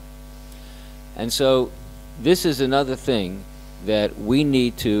Бога. And so this is another thing that we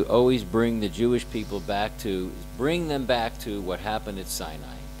need to always bring the Jewish people back to, bring them back to what happened at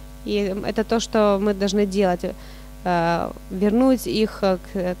Sinai. И это то, что мы должны делать, вернуть их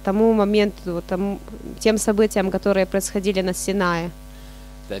к тому моменту, тем событиям, которые происходили на Синае.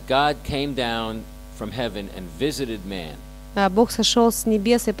 That God came down from heaven and visited man. Бог сошел с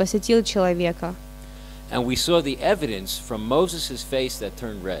небес и посетил человека. And we saw the evidence from Moses' face that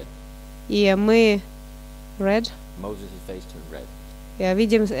turned red. И мы Moses' face turned red.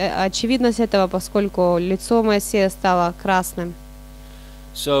 видим очевидность этого, поскольку лицо Моисея стало красным.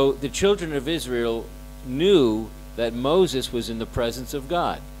 So the children of Israel knew that Moses was in the presence of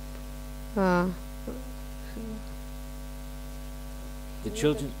God. The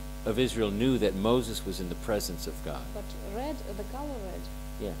children of Israel knew that Moses was in the presence of God. But red, the color red.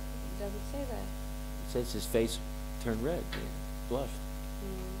 Yeah. Does it say that? It says his face turned red. Yeah. Blushed.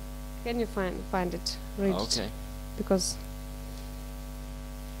 Can you find it? Read it. Okay. Because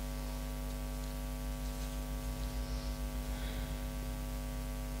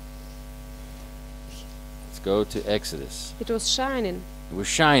Let's go to Exodus. it was shining, It was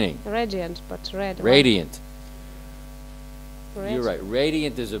shining. radiant, but red. Radiant. Red. You're right.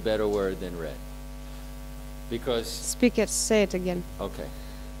 Radiant is a better word than red. Because, Speak it, say it again. okay.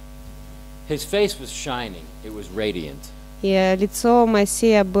 His face was shining. It was radiant. И лицо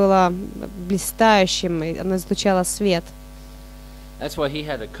Моисея было блистающим, и оно излучало свет. That's why he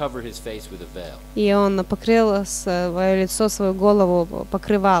had to cover his face with a veil. И он покрыл свое лицо, свою голову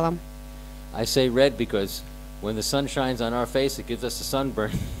покрывалом. I say red because when the sun shines on our face, it gives us a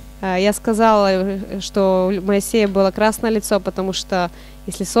sunburn. Я сказала, что у Моисея было красное лицо, потому что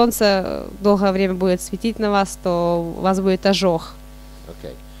если солнце долгое время будет светить на вас, то у вас будет ожог.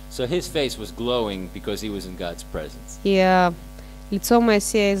 Okay. So his face was glowing because he was in God's presence. И лицо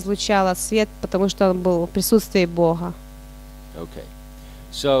Моисея излучало свет, потому что он был в присутствии Бога. Okay.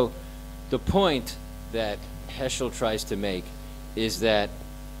 So the point that Heschel tries to make is that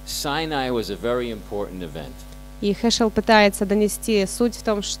Sinai was a very important event. И Хэшел пытается донести суть в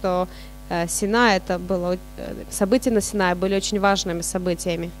том, что Синай, это было события на Синае были очень важными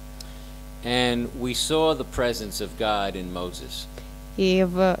событиями. And we saw the presence of God in Moses. И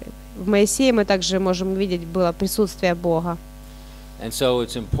в Моисее мы также можем увидеть было присутствие Бога. And so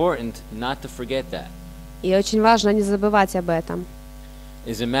it's important not to forget that. И очень важно не забывать об этом.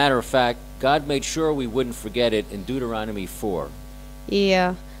 As a matter of fact, God made sure we wouldn't forget it in Deuteronomy 4.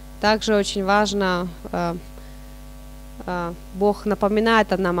 И также очень важно, Бог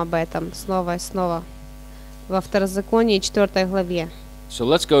напоминает нам об этом снова и снова во Второзаконии 4 главе. So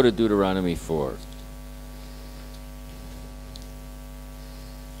let's go to Deuteronomy 4.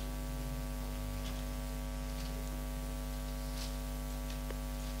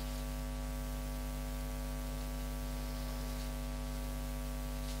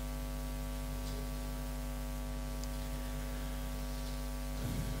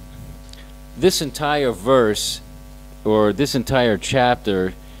 this entire verse or this entire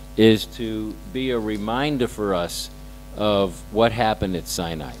chapter is to be a reminder for us of what happened at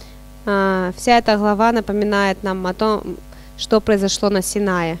Sinai. Вся эта глава напоминает нам о том, что произошло на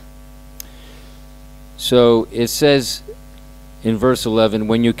Синае. So it says in verse 11,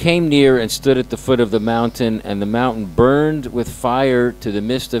 when you came near and stood at the foot of the mountain, and the mountain burned with fire to the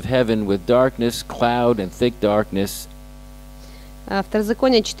midst of heaven with darkness, cloud, and thick darkness.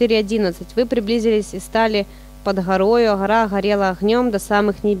 Второзаконие 4:11. Вы приблизились и стали под горою, а гора горела огнем до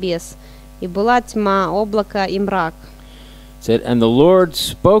самых небес, и была тьма, облако и мрак. Said, and the Lord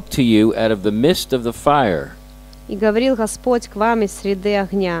spoke to you out of the midst of the fire. И говорил Господь к вам из среды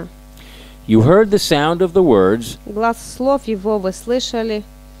огня. You heard the sound of the words, Глас слов его вы слышали,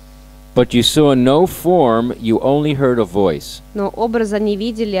 but you saw no form, you only heard a voice. но образа не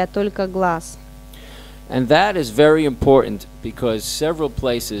видели, а только глас. And that is very important because several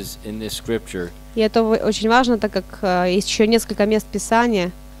places in this scripture, И это очень важно, так как есть еще несколько мест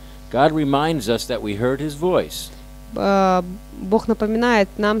Писания. God reminds us that we heard His voice. Бог напоминает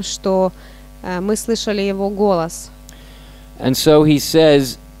нам, что мы слышали Его голос. And so He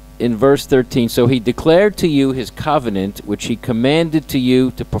says in verse 13, so He declared to you His covenant, which He commanded to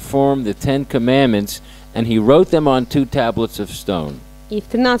you to perform the 10 commandments, and He wrote them on 2 tablets of stone. И в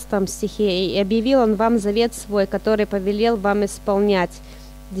 13 стихе «И объявил Он вам завет свой, который повелел вам исполнять,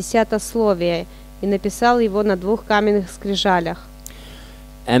 десятословие, и написал его на 2 каменных скрижалях».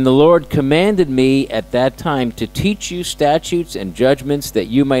 And the Lord commanded me at that time to teach you statutes and judgments, that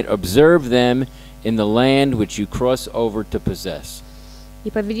you might observe them in the land which you cross over to possess.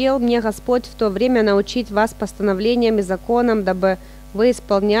 «И повелел мне Господь в то время научить вас постановлениям и законам, дабы вы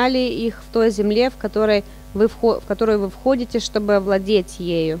исполняли их в той земле, в которую вы входите, чтобы овладеть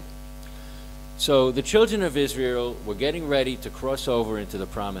ею». So the children of Israel were getting ready to cross over into the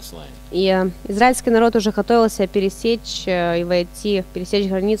promised land. И израильский народ уже готовился пересечь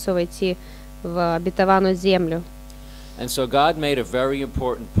границу, войти в обетованную землю. And so God made a very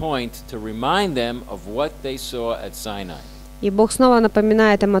important point to remind them of what they saw at Sinai. И Бог снова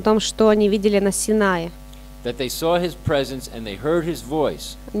напоминает им о том, что они видели на Синае. That they saw His presence and they heard His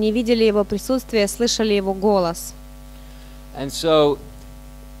voice. Они видели Его присутствие, слышали Его голос. And so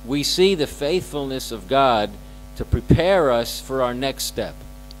we see the faithfulness of God to prepare us for our next step.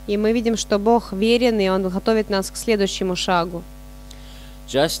 И мы видим, что Бог верен, и Он готовит нас к следующему шагу.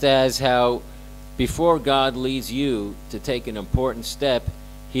 Just as how before God leads you to take an important step,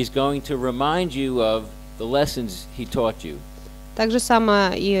 He's going to remind you of the lessons He taught you. Так же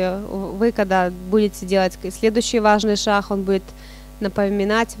самое и вы, когда будете делать следующий важный шаг, Он будет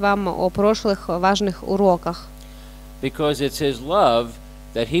напоминать вам о прошлых важных уроках. Because it's His love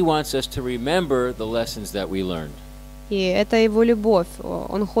that He wants us to remember the lessons that we learned. И это Его любовь.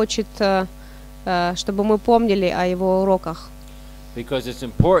 Он хочет, чтобы мы помнили о Его уроках. Because it's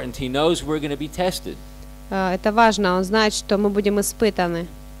important, He knows we're going to be tested. Это важно. Он знает, что мы будем испытаны.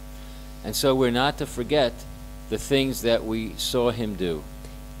 And so we're not to forget the things that we saw Him do.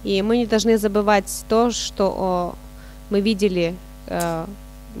 И мы не должны забывать то, что мы видели,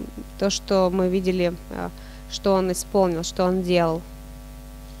 что Он исполнил, что Он делал.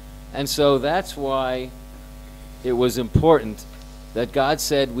 And so that's why it was important that God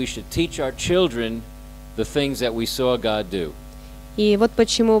said we should teach our children the things that we saw God do. И вот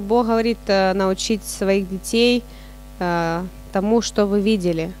почему Бог говорит научить своих детей тому, что вы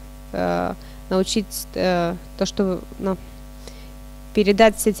видели, научить то, что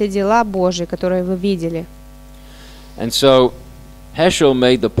передать все те дела Божьи, которые вы видели. And so Heschel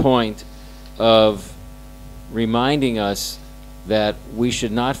made the point of reminding us that we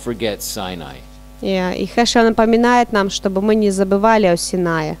should not forget Sinai. И Хешел напоминает нам, чтобы мы не забывали о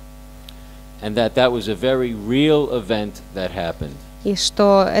Синае. And that was a very real event that happened. И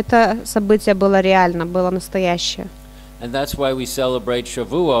что это событие было реально, было настоящее. And that's why we celebrate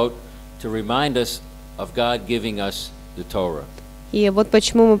Shavuot, to remind us of God giving us the Torah. И вот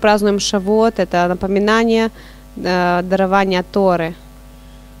почему мы празднуем Шавуот, это напоминание дарования Торы.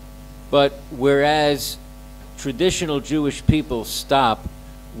 But whereas traditional Jewish people stop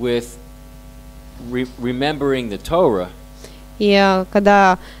with remembering the Torah, И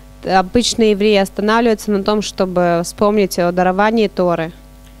когда обычные евреи останавливаются на том, чтобы вспомнить о даровании Торы,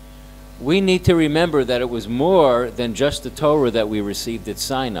 we need to remember that it was more than just the Torah that we received at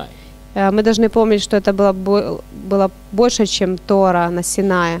Sinai. мы должны помнить, что это было больше, чем Тора на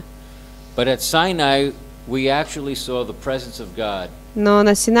Синае. But at Sinai, we actually saw the presence of God, Но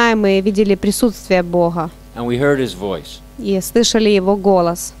на Синае мы видели присутствие Бога and we heard His voice. и слышали Его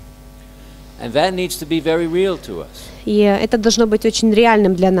голос. And that needs to be very real to us. И это должно быть очень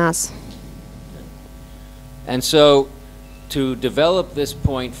реальным для нас. And so, to develop this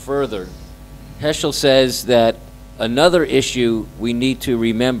point further, Heschel says that another issue we need to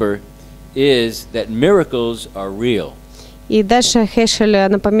remember is that miracles are real. И дальше Хешель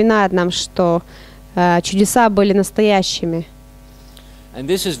напоминает нам, что чудеса были настоящими. And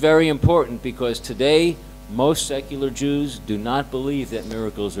this is very important because today most secular Jews do not believe that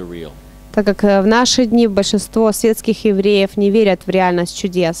miracles are real. Так как в наши дни большинство светских евреев не верят в реальность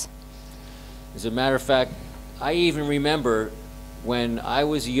чудес. As a matter of fact, I even remember when I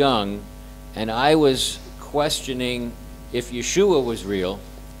was young and I was questioning if Yeshua was real.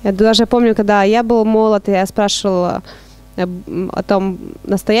 Я даже помню, когда я был молод, и я спрашивал о том,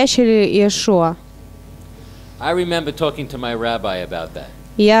 настоящий ли Иешуа. I remember talking to my rabbi about that.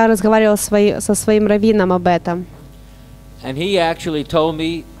 Я разговаривал со своим раввином об этом. And he actually told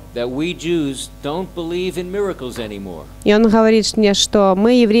me that we Jews don't believe in miracles anymore. И он говорит мне, что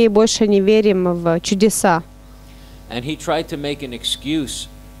мы, евреи, больше не верим в чудеса. And he tried to make an excuse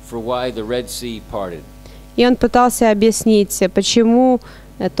for why the Red Sea parted. И он пытался объяснить, почему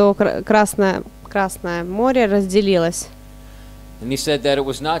то Красное море разделилось. And he said that it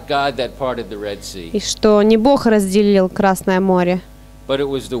was not God that parted the Red Sea. И что не Бог разделил Красное море, But it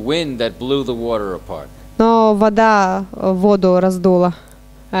was the wind that blew the water apart. но вода воду раздула.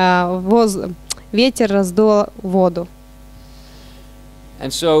 Ветер раздул воду.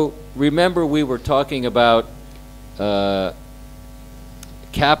 And so, remember we were talking about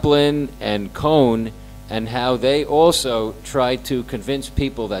Kaplan and Cohn and how they also tried to convince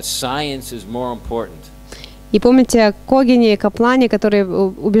people that science is more important. И помните о Когене и Каплане, которые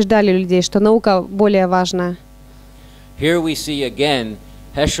убеждали людей, что наука более важная. Here we see again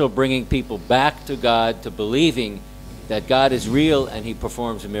Heschel bringing people back to God, to believing that God is real and He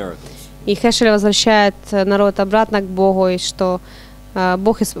performs miracles. И Хешель возвращает народ обратно к Богу, и что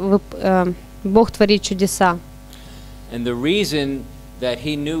Бог творит чудеса. And the reason that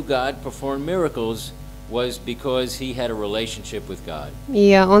he knew God performed miracles was because he had a relationship with God.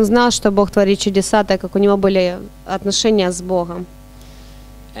 И он знал, что Бог творит чудеса, так как у него были отношения с Богом.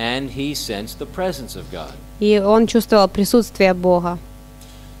 And he sensed the presence of God. И он чувствовал присутствие Бога.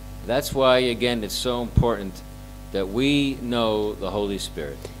 That's why, again, it's so important that we know the Holy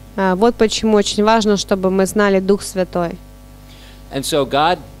Spirit. Вот почему очень важно, чтобы мы знали Дух Святой. And so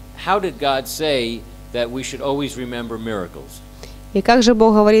how did God say that we should always remember miracles? И как же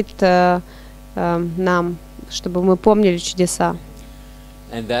Бог говорит нам, чтобы мы помнили чудеса?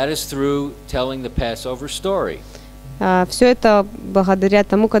 And that is through telling the Passover story. Все это благодаря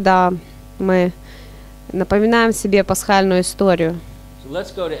тому, когда мы напоминаем себе пасхальную историю. So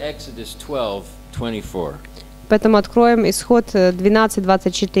let's go to Exodus 12:24. Поэтому откроем Исход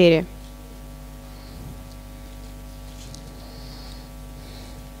 12:24.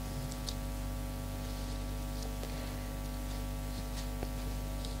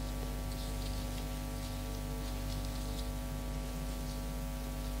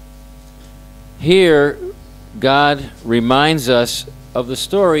 Here, God reminds us of the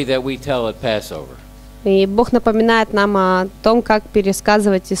story that we tell at Passover. И Бог напоминает нам о том, как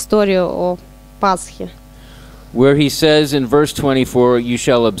пересказывать историю о Пасхе. Where he says in verse 24, "You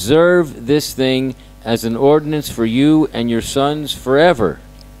shall observe this thing as an ordinance for you and your sons forever."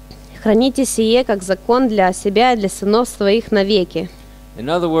 Храните сие как закон для себя и для сынов своих навеки. In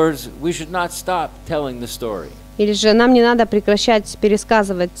other words, we should not stop telling the story. Или же нам не надо прекращать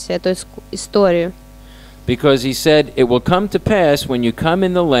пересказывать эту историю. Because he said, "It will come to pass when you come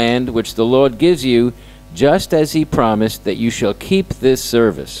in the land which the Lord gives you, just as he promised, that you shall keep this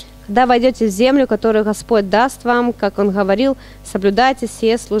service." Когда войдете в землю, которую Господь даст вам, как Он говорил, соблюдайте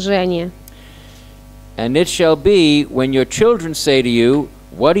сие служение. And it shall be, when your children say to you,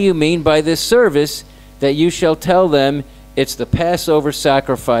 "What do you mean by this service?" that you shall tell them, "It's the Passover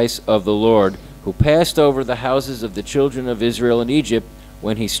sacrifice of the Lord, who passed over the houses of the children of Israel in Egypt,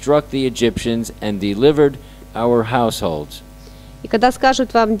 when he struck the Egyptians and delivered our households." И когда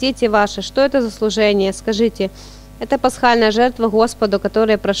скажут вам дети ваши, что это за служение, скажите: это пасхальная жертва Господу,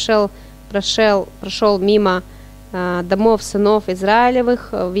 который прошел мимо домов сынов Израилевых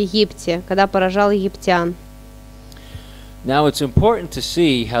в Египте, когда поражал египтян. Now it's important to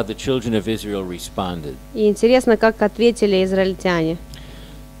see how the children of Israel responded. И интересно, как ответили израильтяне.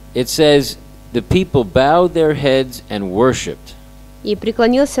 It says, "The people bowed their heads and worshipped." И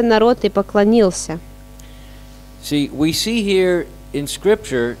преклонился народ и поклонился. See, we see here in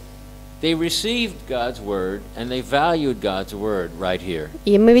Scripture, they received God's word and they valued God's word right here.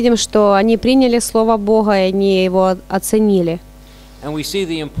 И мы видим, что они приняли слово Бога, и они его оценили. And we see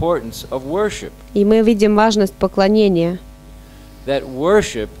the importance of worship. И мы видим важность поклонения. That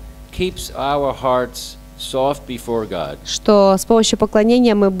worship keeps our hearts soft before God. Что с помощью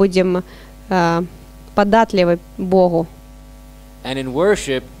поклонения мы будем податливы Богу. And in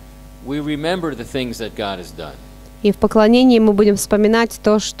worship, we remember the things that God has done. И в поклонении мы будем вспоминать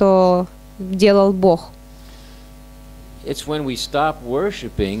то, что делал Бог. It's when we stop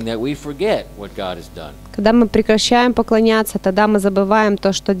worshiping that we forget what God has done. Когда мы прекращаем поклоняться, тогда мы забываем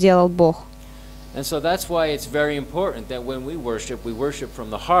то, что делал Бог. And so that's why it's very important that when we worship from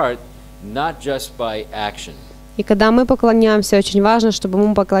the heart, not just by action. И когда мы поклоняемся, очень важно, чтобы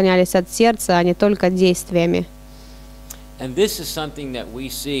мы поклонялись от сердца, а не только действиями. And this is something that we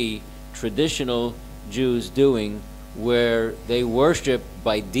see traditional Jews doing, where they worship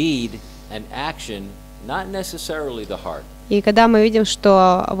by deed and action, not necessarily the heart. И когда мы видим,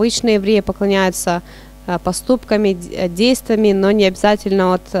 что обычные евреи поклоняются поступками, действиями, но не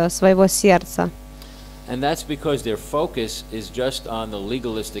обязательно от своего сердца. And that's because their focus is just on the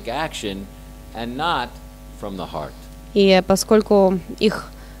legalistic action and not from the heart. И поскольку их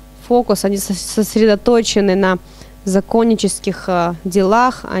фокус, они сосредоточены на законнических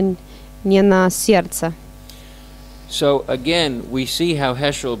делах, а не на сердце. So again, we see how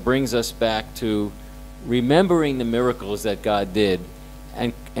Heschel brings us back to remembering the miracles that God did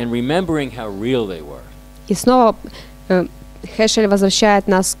and remembering how real they were. И снова Хешель возвращает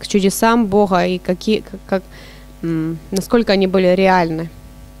нас к чудесам Бога и насколько они были реальны.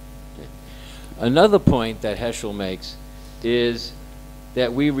 Another point that Heschel makes is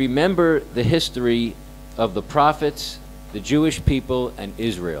that we remember the history of the prophets, the Jewish people, and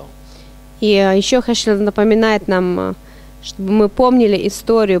Israel. И еще Хешель напоминает нам, чтобы мы помнили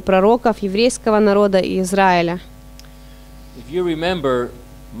историю пророков еврейского народа и Израиля. If you remember,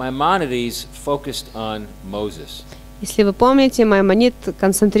 Maimonides focused on Moses. Если вы помните, Маймонид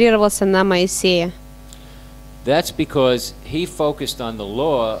концентрировался на Моисее. That's because he focused on the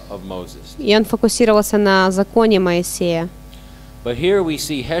law of Moses. И он фокусировался на законе Моисея. But here we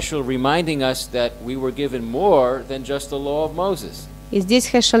see Heschel reminding us that we were given more than just the law of Moses. И здесь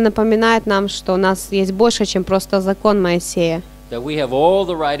Хешель напоминает нам, что у нас есть больше, чем просто закон Моисея. That we have all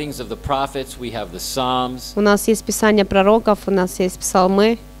the writings of the prophets, we have the Psalms. У нас есть писания пророков, у нас есть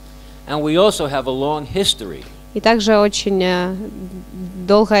псалмы. And we also have a long history. И также очень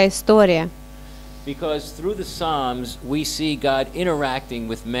долгая история. Because through the Psalms we see God interacting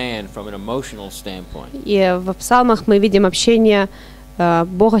with man from an emotional standpoint. И в псалмах мы видим общение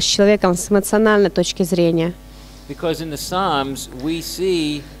Бога с человеком с эмоциональной точки зрения. Because in the Psalms we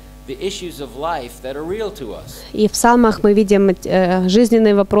see the issues of life that are real to us. И в псалмах мы видим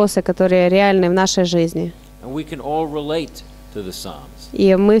жизненные вопросы, которые реальны в нашей жизни. And we can all relate to the Psalms.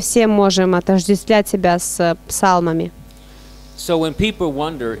 И мы все можем отождествлять себя с псалмами. So when people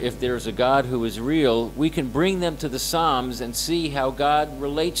wonder if there's a God who is real, we can bring them to the Psalms and see how God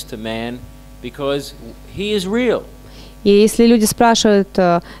relates to man because he is real. И если люди спрашивают,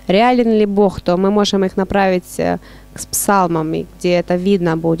 реален ли Бог, то мы можем их направить к псалмам, где это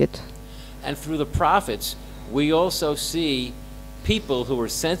видно будет. And through the prophets, we also see people who are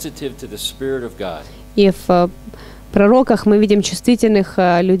sensitive to the Spirit of God. И в пророках мы видим чувствительных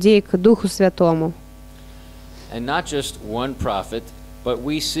людей к Духу Святому. And not just one prophet, but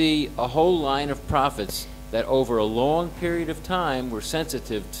we see a whole line of prophets that over a long period of time were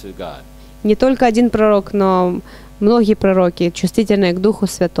sensitive to God. Не только один пророк, но многие пророки чувствительные к Духу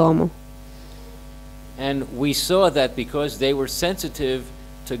Святому. And we saw that because they were sensitive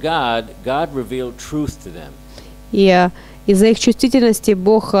to God, God revealed truth to them. И из-за их чувствительности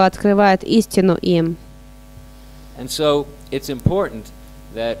Бог открывает истину им. And so it's important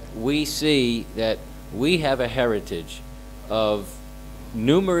that we see that we have a heritage of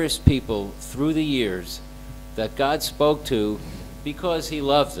numerous people through the years that God spoke to because he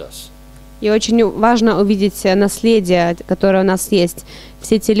loves us. И очень важно увидеть наследие, которое у нас есть.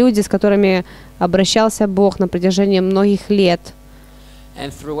 Все те люди, с которыми обращался Бог на протяжении многих лет.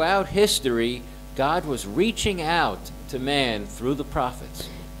 And throughout history, God was reaching out to man through the prophets.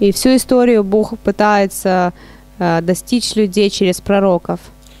 И всю историю Бог пытается достичь людей через пророков.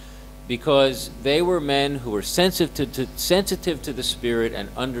 Because they were men who were sensitive to the Spirit and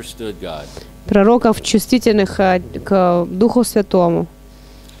understood God. Пророков, чувствительных к Духу Святому.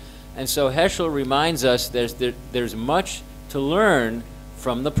 And so Heschel reminds us there's much to learn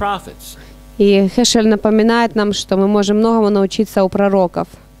from the prophets. И Хешель напоминает нам, что мы можем многому научиться у пророков.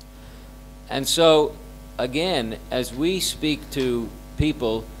 And so, again, as we speak to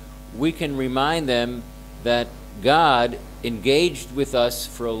people, we can remind them that God engaged with us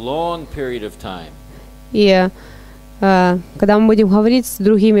for a long period of time. И когда мы будем говорить с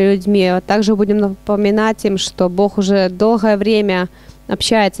другими людьми, также будем напоминать им, что Бог уже долгое время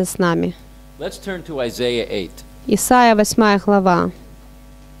общается с нами. Let's turn to Isaiah 8. Исайя 8 глава.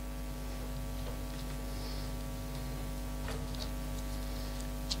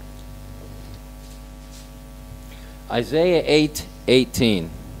 Isaiah 8:18.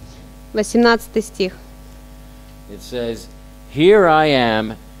 18 стих. It says, "Here I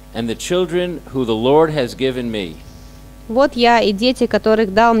am, and the children who the Lord has given me." Вот я и дети,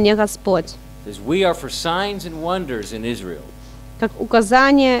 которых дал мне Господь, It says, "We are for signs and wonders in Israel, как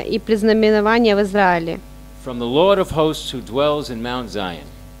указание и признаменование в Израиле, from the Lord of hosts who dwells in Mount Zion."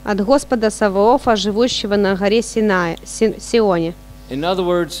 от Господа Саваофа, живущего на горе Сионе. In other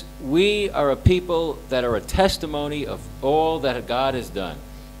words, we are a people that are a testimony of all that God has done.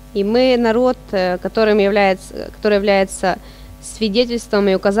 И мы народ, который является свидетельством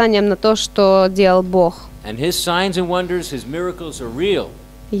и указанием на то, что делал Бог. And his signs and wonders, his miracles are real.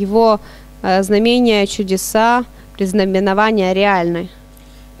 Его знамения, чудеса, признаменования реальны.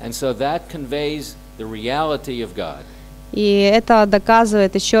 And so that conveys the reality of God. И это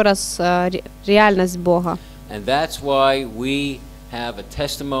доказывает еще раз реальность Бога. And that's why we have a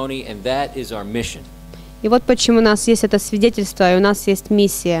testimony, and that is our mission. И вот почему у нас есть это свидетельство, и у нас есть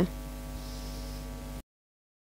миссия.